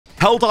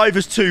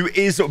Helldivers 2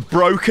 is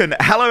broken.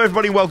 Hello,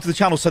 everybody. Welcome to the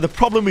channel. So the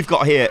problem we've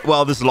got here,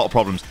 well, there's a lot of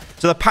problems.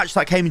 So the patch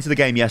that came into the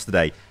game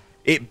yesterday,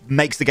 it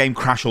makes the game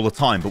crash all the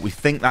time, but we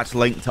think that's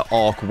linked to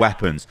arc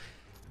weapons.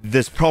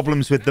 There's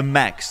problems with the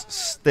mechs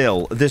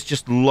still. There's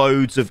just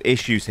loads of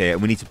issues here,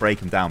 and we need to break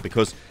them down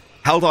because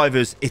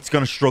Helldivers, it's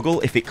going to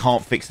struggle if it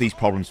can't fix these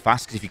problems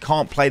fast, because if you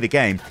can't play the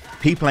game,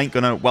 people ain't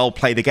going to, well,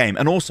 play the game.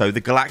 And also,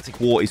 the Galactic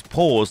War is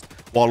paused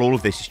while all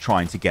of this is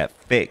trying to get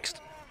fixed.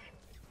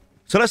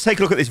 So let's take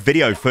a look at this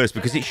video first,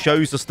 because it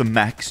shows us the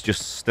mechs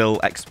just still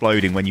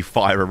exploding when you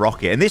fire a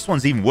rocket. And this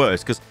one's even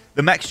worse, because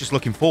the mech's just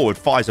looking forward,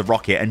 fires a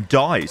rocket, and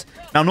dies.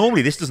 Now,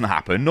 normally this doesn't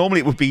happen. Normally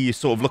it would be you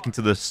sort of looking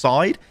to the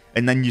side,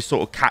 and then you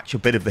sort of catch a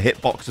bit of the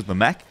hitbox of the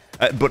mech.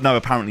 But no,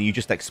 apparently you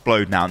just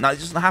explode now. Now, it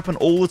doesn't happen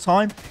all the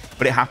time,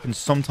 but it happens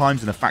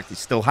sometimes, and the fact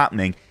it's still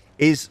happening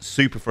is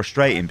super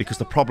frustrating, because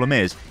the problem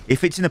is,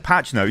 if it's in a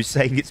patch note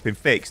saying it's been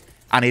fixed,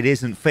 and it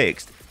isn't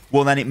fixed,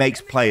 well, then it makes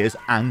players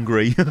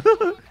angry.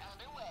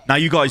 Now,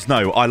 you guys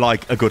know I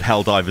like a good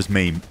Helldivers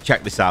meme.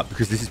 Check this out,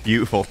 because this is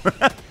beautiful.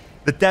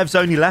 The devs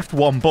only left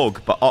one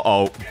bug, but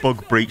uh-oh,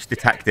 bug breach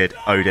detected.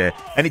 Oh, dear.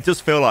 And it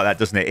does feel like that,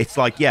 doesn't it? It's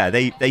like, yeah,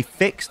 they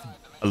fixed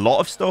a lot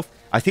of stuff.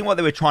 I think what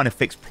they were trying to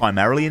fix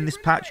primarily in this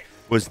patch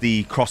was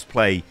the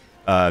cross-play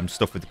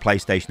stuff with the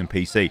PlayStation and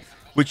PC,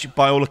 which,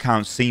 by all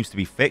accounts, seems to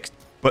be fixed.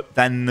 But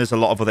then there's a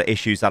lot of other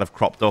issues that have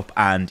cropped up,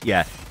 and,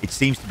 yeah, it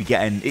seems to be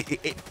getting...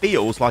 It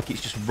feels like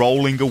it's just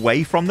rolling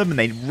away from them, and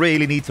they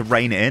really need to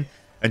rein it in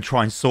and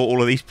try and sort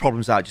all of these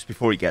problems out just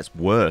before it gets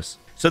worse.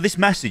 So this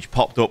message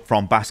popped up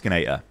from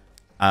Baskinator,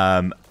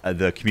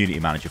 the community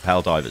manager of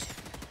Helldivers.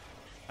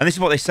 And this is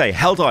what they say.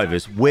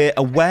 Helldivers, we're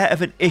aware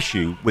of an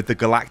issue with the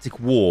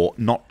Galactic War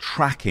not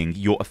tracking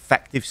your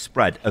effective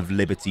spread of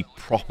Liberty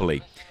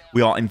properly.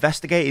 We are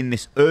investigating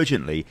this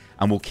urgently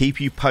and will keep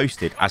you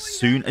posted as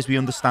soon as we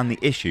understand the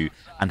issue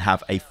and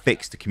have a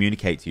fix to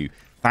communicate to you.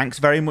 Thanks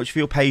very much for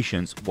your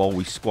patience while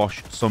we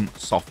squash some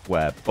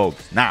software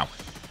bugs. Now,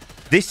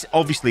 this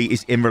obviously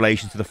is in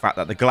relation to the fact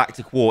that the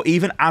Galactic War,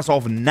 even as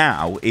of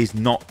now, is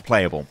not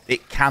playable.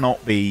 It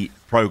cannot be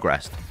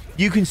progressed.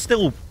 You can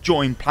still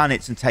join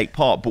planets and take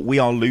part, but we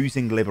are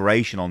losing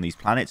liberation on these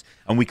planets,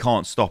 and we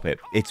can't stop it.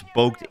 It's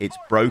bugged, it's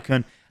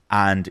broken,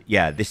 and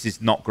yeah, this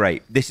is not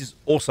great. This is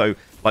also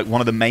like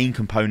one of the main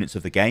components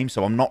of the game,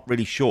 so I'm not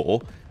really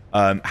sure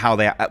how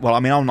they... Well,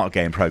 I mean, I'm not a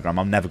game programmer.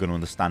 I'm never going to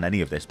understand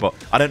any of this, but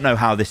I don't know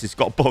how this has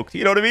got bugged.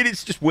 You know what I mean?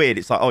 It's just weird.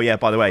 It's like, oh yeah,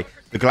 by the way,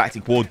 the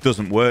Galactic War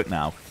doesn't work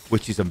now,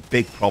 which is a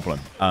big problem,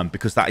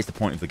 because that is the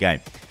point of the game.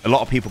 A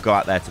lot of people go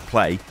out there to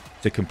play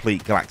to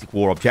complete Galactic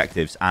War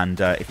objectives,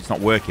 and if it's not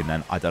working,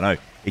 then I don't know.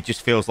 It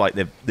just feels like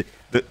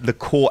the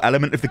core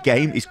element of the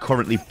game is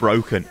currently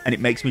broken, and it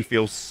makes me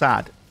feel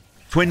sad.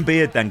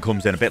 Twinbeard then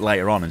comes in a bit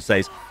later on and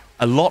says,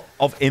 a lot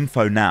of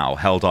info now,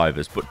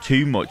 Helldivers, but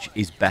too much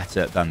is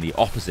better than the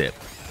opposite.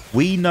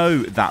 We know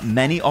that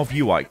many of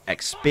you are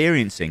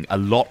experiencing a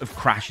lot of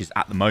crashes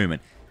at the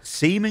moment,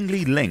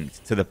 seemingly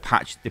linked to the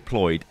patch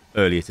deployed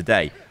earlier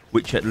today,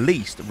 which at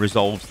least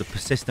resolves the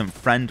persistent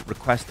friend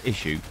request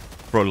issue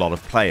for a lot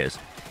of players.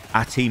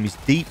 Our team is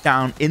deep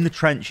down in the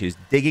trenches,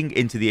 digging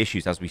into the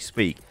issues as we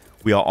speak.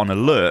 We are on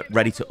alert,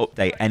 ready to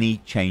update any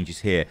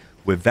changes here.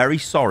 We're very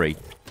sorry,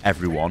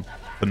 everyone,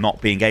 for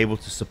not being able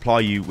to supply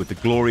you with the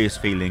glorious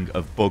feeling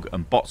of bug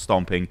and bot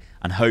stomping,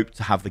 and hope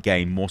to have the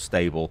game more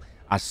stable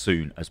as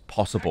soon as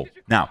possible.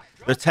 Now,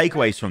 the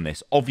takeaways from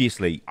this,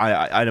 obviously,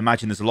 I'd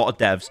imagine there's a lot of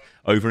devs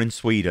over in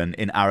Sweden,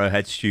 in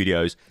Arrowhead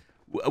Studios,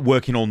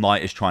 working all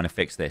night is trying to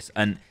fix this.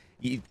 And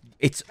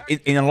it's,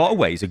 in a lot of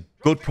ways, a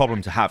good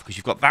problem to have, because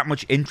you've got that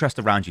much interest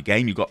around your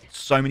game. You've got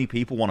so many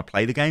people want to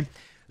play the game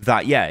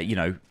that, yeah, you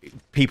know,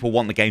 people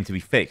want the game to be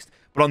fixed.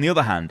 But on the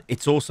other hand,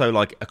 it's also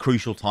like a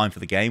crucial time for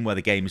the game, where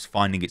the game is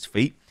finding its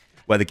feet,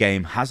 where the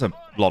game has a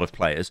lot of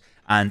players.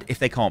 And if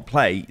they can't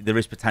play, there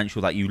is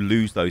potential that you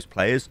lose those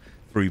players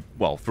through,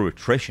 well, through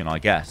attrition, I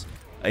guess,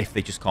 if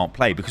they just can't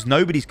play. Because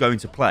nobody's going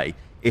to play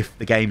if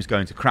the game's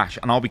going to crash.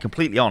 And I'll be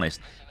completely honest,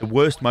 the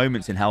worst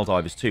moments in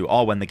Helldivers 2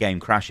 are when the game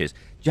crashes,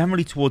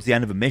 generally towards the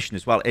end of a mission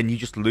as well, and you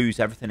just lose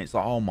everything. It's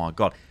like, oh my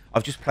god,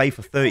 I've just played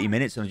for 30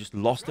 minutes and I just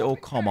lost it all.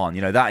 Come on,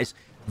 you know, that is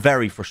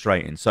very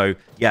frustrating. So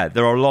yeah,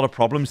 there are a lot of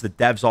problems. The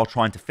devs are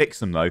trying to fix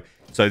them though,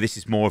 so this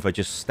is more of a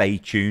just stay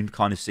tuned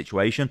kind of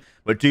situation.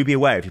 But do be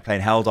aware, if you're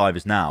playing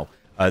Helldivers now,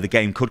 the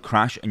game could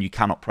crash and you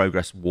cannot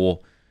progress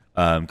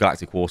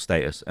Galactic War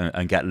status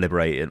and get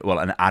liberated, well,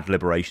 and add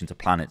liberation to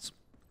planets.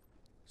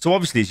 So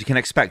obviously, as you can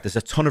expect, there's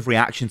a ton of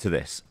reaction to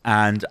this,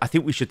 and I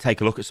think we should take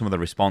a look at some of the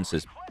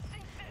responses.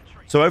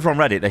 So over on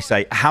Reddit, they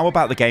say, how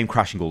about the game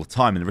crashing all the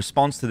time? And the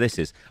response to this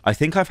is, I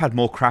think I've had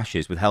more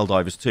crashes with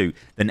Helldivers 2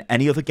 than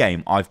any other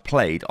game I've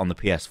played on the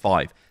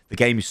PS5. The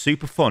game is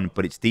super fun,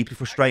 but it's deeply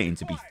frustrating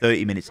to be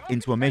 30 minutes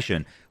into a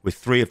mission with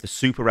 3 of the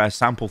super rare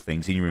sample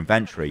things in your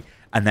inventory,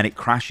 and then it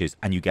crashes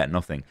and you get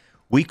nothing.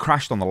 We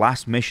crashed on the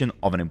last mission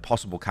of an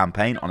impossible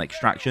campaign on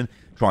Extraction,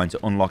 trying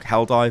to unlock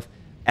Helldive.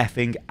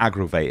 Effing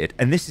aggravated.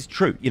 And this is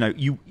true. You know,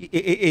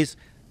 it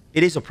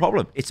is a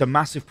problem. It's a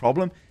massive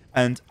problem.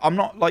 And I'm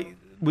not like,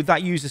 with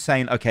that user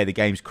saying, okay, the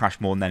game's crashed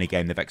more than any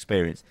game they've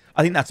experienced,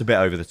 I think that's a bit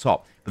over the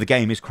top. But the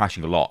game is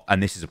crashing a lot,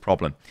 and this is a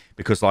problem.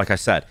 Because, like I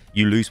said,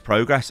 you lose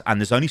progress,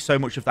 and there's only so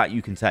much of that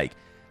you can take.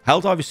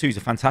 Helldivers 2 is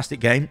a fantastic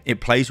game. It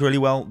plays really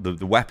well.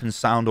 The weapons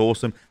sound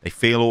awesome. They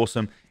feel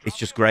awesome. It's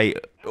just great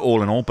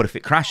all in all. But if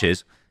it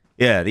crashes,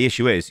 yeah, the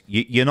issue is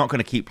you're not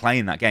going to keep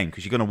playing that game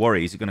because you're going to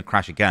worry, is it going to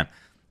crash again?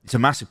 It's a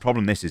massive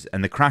problem, this is.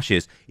 And the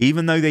crashes,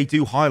 even though they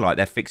do highlight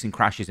they're fixing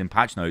crashes in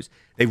patch notes,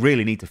 they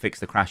really need to fix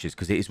the crashes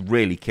because it is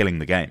really killing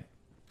the game.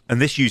 And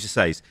this user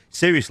says,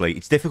 seriously,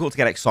 it's difficult to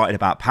get excited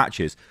about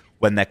patches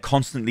when they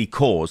constantly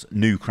cause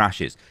new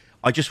crashes.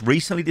 I just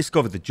recently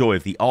discovered the joy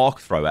of the arc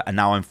thrower, and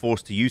now I'm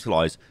forced to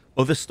utilize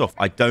other stuff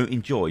I don't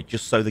enjoy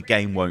just so the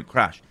game won't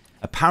crash.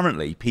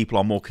 Apparently, people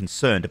are more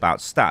concerned about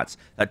stats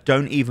that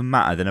don't even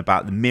matter than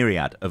about the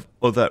myriad of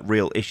other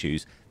real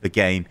issues the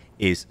game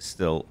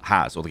still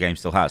has.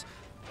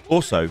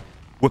 Also,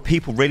 were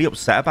people really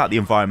upset about the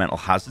environmental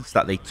hazards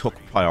that they took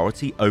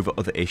priority over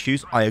other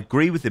issues? I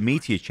agree with the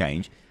meteor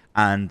change,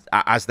 and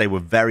as they were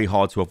very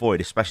hard to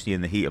avoid, especially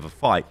in the heat of a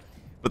fight,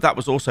 but that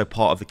was also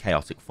part of the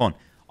chaotic fun.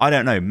 I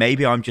don't know,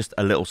 maybe I'm just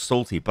a little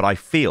salty, but I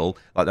feel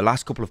like the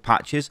last couple of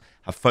patches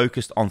have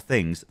focused on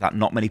things that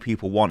not many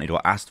people wanted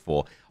or asked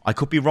for. I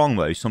could be wrong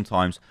though,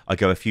 sometimes I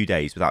go a few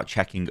days without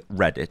checking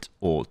Reddit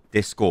or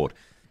Discord.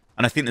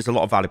 And I think there's a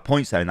lot of valid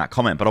points there in that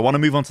comment, but I want to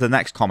move on to the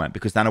next comment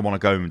because then I want to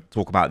go and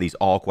talk about these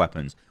arc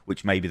weapons,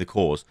 which may be the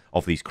cause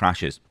of these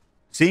crashes.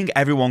 Seeing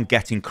everyone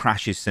getting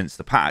crashes since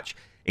the patch,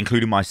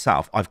 including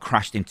myself, I've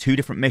crashed in 2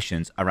 different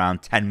missions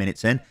around 10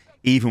 minutes in,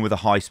 even with a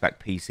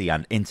high-spec PC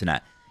and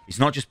internet. It's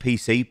not just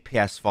PC,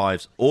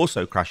 PS5s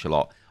also crash a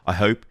lot. I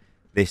hope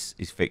this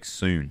is fixed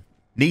soon.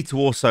 Need to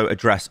also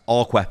address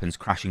arc weapons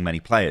crashing many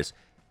players.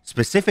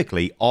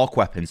 Specifically, arc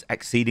weapons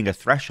exceeding a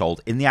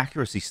threshold in the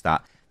accuracy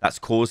stat that's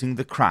causing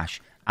the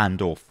crash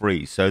and or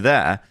freeze. So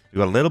there, we've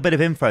got a little bit of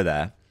info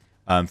there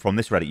from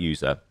this Reddit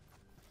user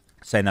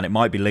saying that it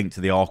might be linked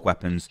to the arc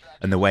weapons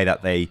and the way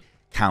that they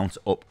count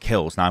up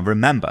kills. Now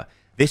remember,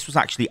 this was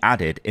actually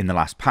added in the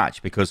last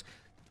patch because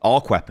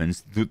arc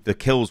weapons, the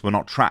kills were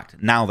not tracked.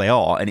 Now they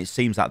are, and it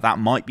seems that that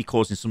might be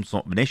causing some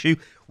sort of an issue,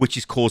 which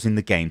is causing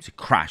the game to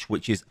crash,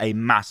 which is a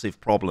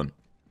massive problem.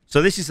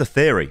 So this is the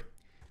theory.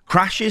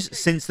 Crashes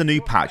since the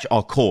new patch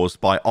are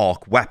caused by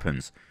arc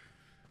weapons.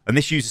 And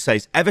this user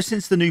says, ever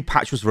since the new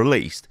patch was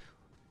released,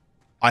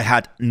 I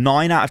had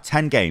 9 out of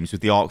 10 games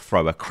with the arc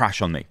thrower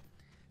crash on me.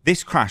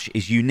 This crash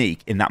is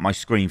unique in that my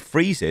screen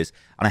freezes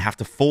and I have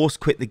to force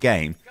quit the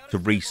game to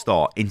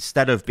restart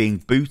instead of being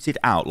booted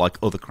out like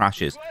other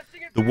crashes.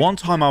 The one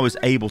time I was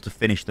able to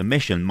finish the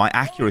mission, my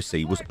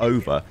accuracy was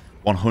over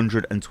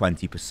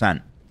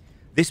 120%.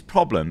 This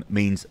problem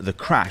means the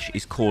crash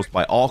is caused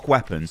by arc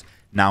weapons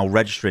now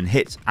registering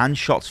hits and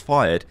shots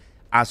fired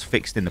as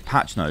fixed in the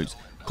patch notes,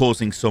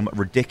 causing some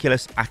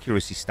ridiculous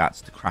accuracy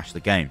stats to crash the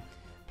game.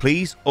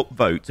 Please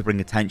upvote to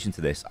bring attention to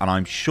this, and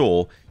I'm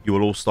sure you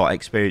will all start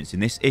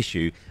experiencing this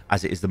issue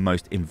as it is the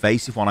most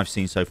invasive one I've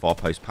seen so far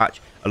post-patch,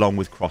 along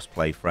with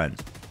cross-play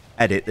friends.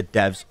 Edit, the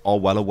devs are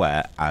well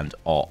aware and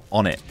are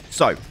on it.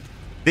 So,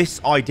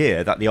 this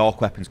idea that the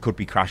arc weapons could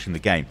be crashing the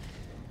game,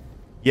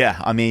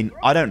 yeah, I mean,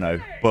 I don't know,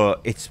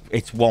 but it's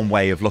one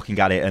way of looking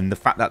at it, and the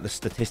fact that the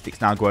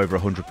statistics now go over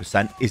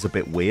 100% is a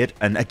bit weird.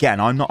 And again,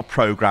 I'm not a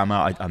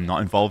programmer, I'm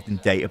not involved in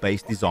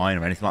database design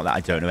or anything like that, I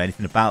don't know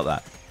anything about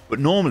that. But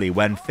normally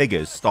when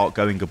figures start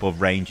going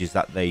above ranges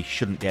that they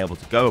shouldn't be able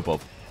to go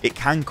above, it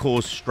can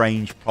cause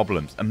strange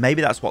problems. And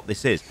maybe that's what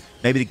this is.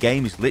 Maybe the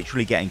game is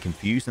literally getting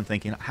confused and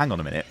thinking, hang on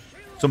a minute,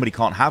 somebody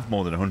can't have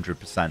more than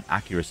 100%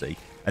 accuracy.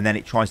 And then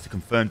it tries to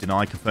confirm,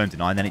 deny, and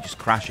then it just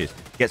crashes.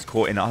 Gets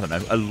caught in, I don't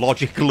know, a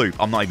logic loop.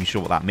 I'm not even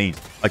sure what that means.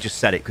 I just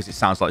said it because it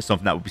sounds like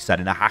something that would be said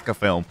in a hacker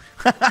film.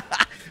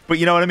 But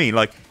you know what I mean?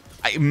 Like,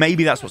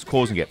 maybe that's what's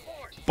causing it.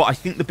 But I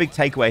think the big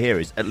takeaway here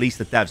is at least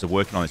the devs are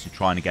working on this and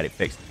trying to get it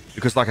fixed.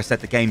 Because like I said,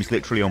 the game is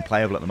literally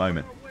unplayable at the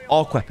moment.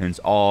 Arc weapons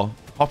are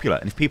popular,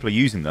 and if people are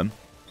using them,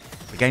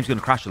 the game's going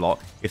to crash a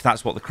lot if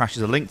that's what the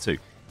crashes are linked to.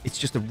 It's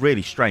just a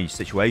really strange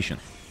situation.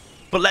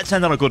 But let's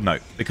end on a good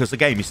note, because the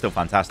game is still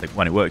fantastic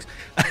when it works.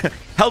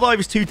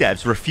 Helldivers 2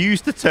 devs refuse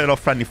to turn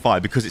off friendly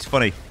fire because it's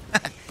funny.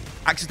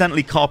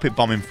 Accidentally carpet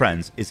bombing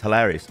friends is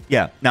hilarious.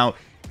 Yeah, now,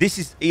 this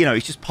is, you know,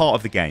 it's just part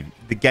of the game.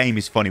 The game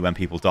is funny when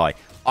people die.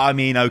 I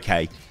mean,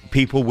 okay,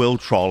 people will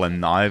troll,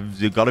 and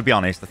I've got to be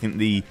honest, I think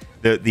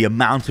the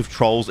amount of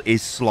trolls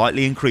is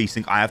slightly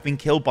increasing. I have been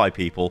killed by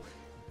people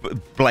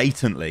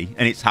blatantly,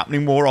 and it's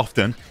happening more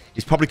often.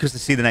 It's probably because they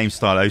see the name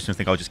Stylosa and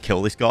think, I'll just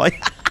kill this guy.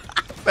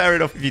 Fair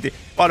enough if you do.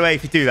 By the way,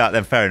 if you do that,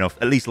 then fair enough.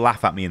 At least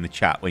laugh at me in the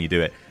chat when you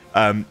do it.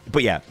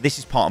 But yeah, this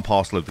is part and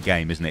parcel of the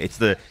game, isn't it? It's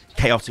the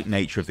chaotic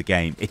nature of the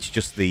game. It's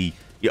just the,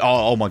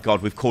 oh my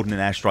god, we've called in an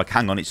airstrike.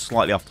 Hang on, it's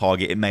slightly off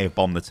target. It may have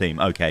bombed the team.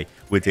 Okay,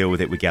 we'll deal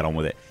with it. We get on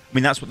with it. I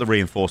mean, that's what the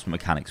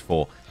reinforcement mechanic's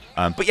for.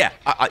 But yeah,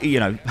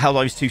 you know,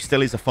 Helldivers 2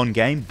 still is a fun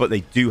game, but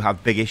they do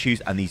have big issues,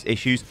 and these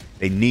issues,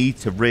 they need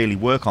to really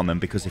work on them,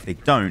 because if they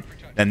don't,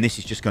 then this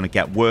is just going to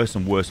get worse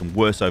and worse and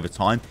worse over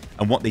time.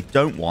 And what they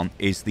don't want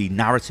is the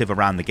narrative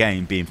around the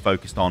game being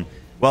focused on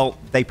Well,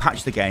 they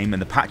patch the game,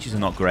 and the patches are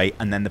not great,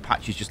 and then the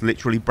patches just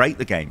literally break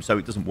the game, so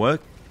it doesn't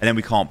work, and then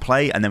we can't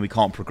play, and then we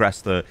can't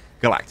progress the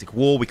Galactic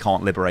War, we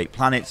can't liberate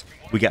planets,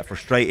 we get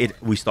frustrated,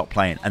 we stop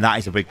playing, and that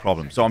is a big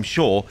problem. So I'm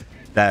sure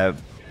they're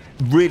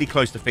really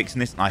close to fixing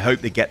this, and I hope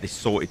they get this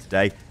sorted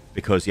today,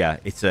 because, yeah,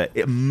 it's a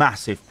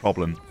massive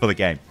problem for the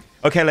game.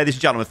 Okay, ladies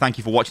and gentlemen, thank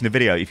you for watching the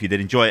video. If you did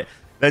enjoy it,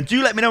 then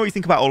do let me know what you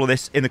think about all of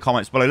this in the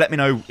comments below. Let me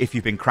know if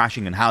you've been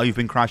crashing and how you've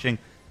been crashing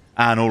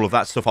and all of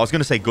that stuff. I was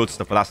going to say good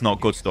stuff, but that's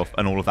not good stuff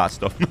and all of that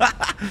stuff.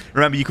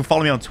 Remember, you can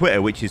follow me on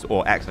Twitter, which is,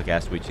 or X, I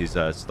guess, which is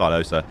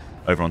Stylosa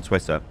over on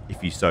Twitter,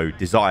 if you so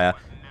desire.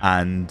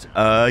 And,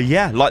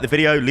 yeah, like the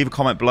video, leave a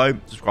comment below,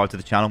 subscribe to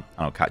the channel,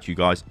 and I'll catch you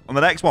guys on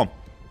the next one.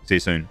 See you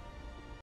soon.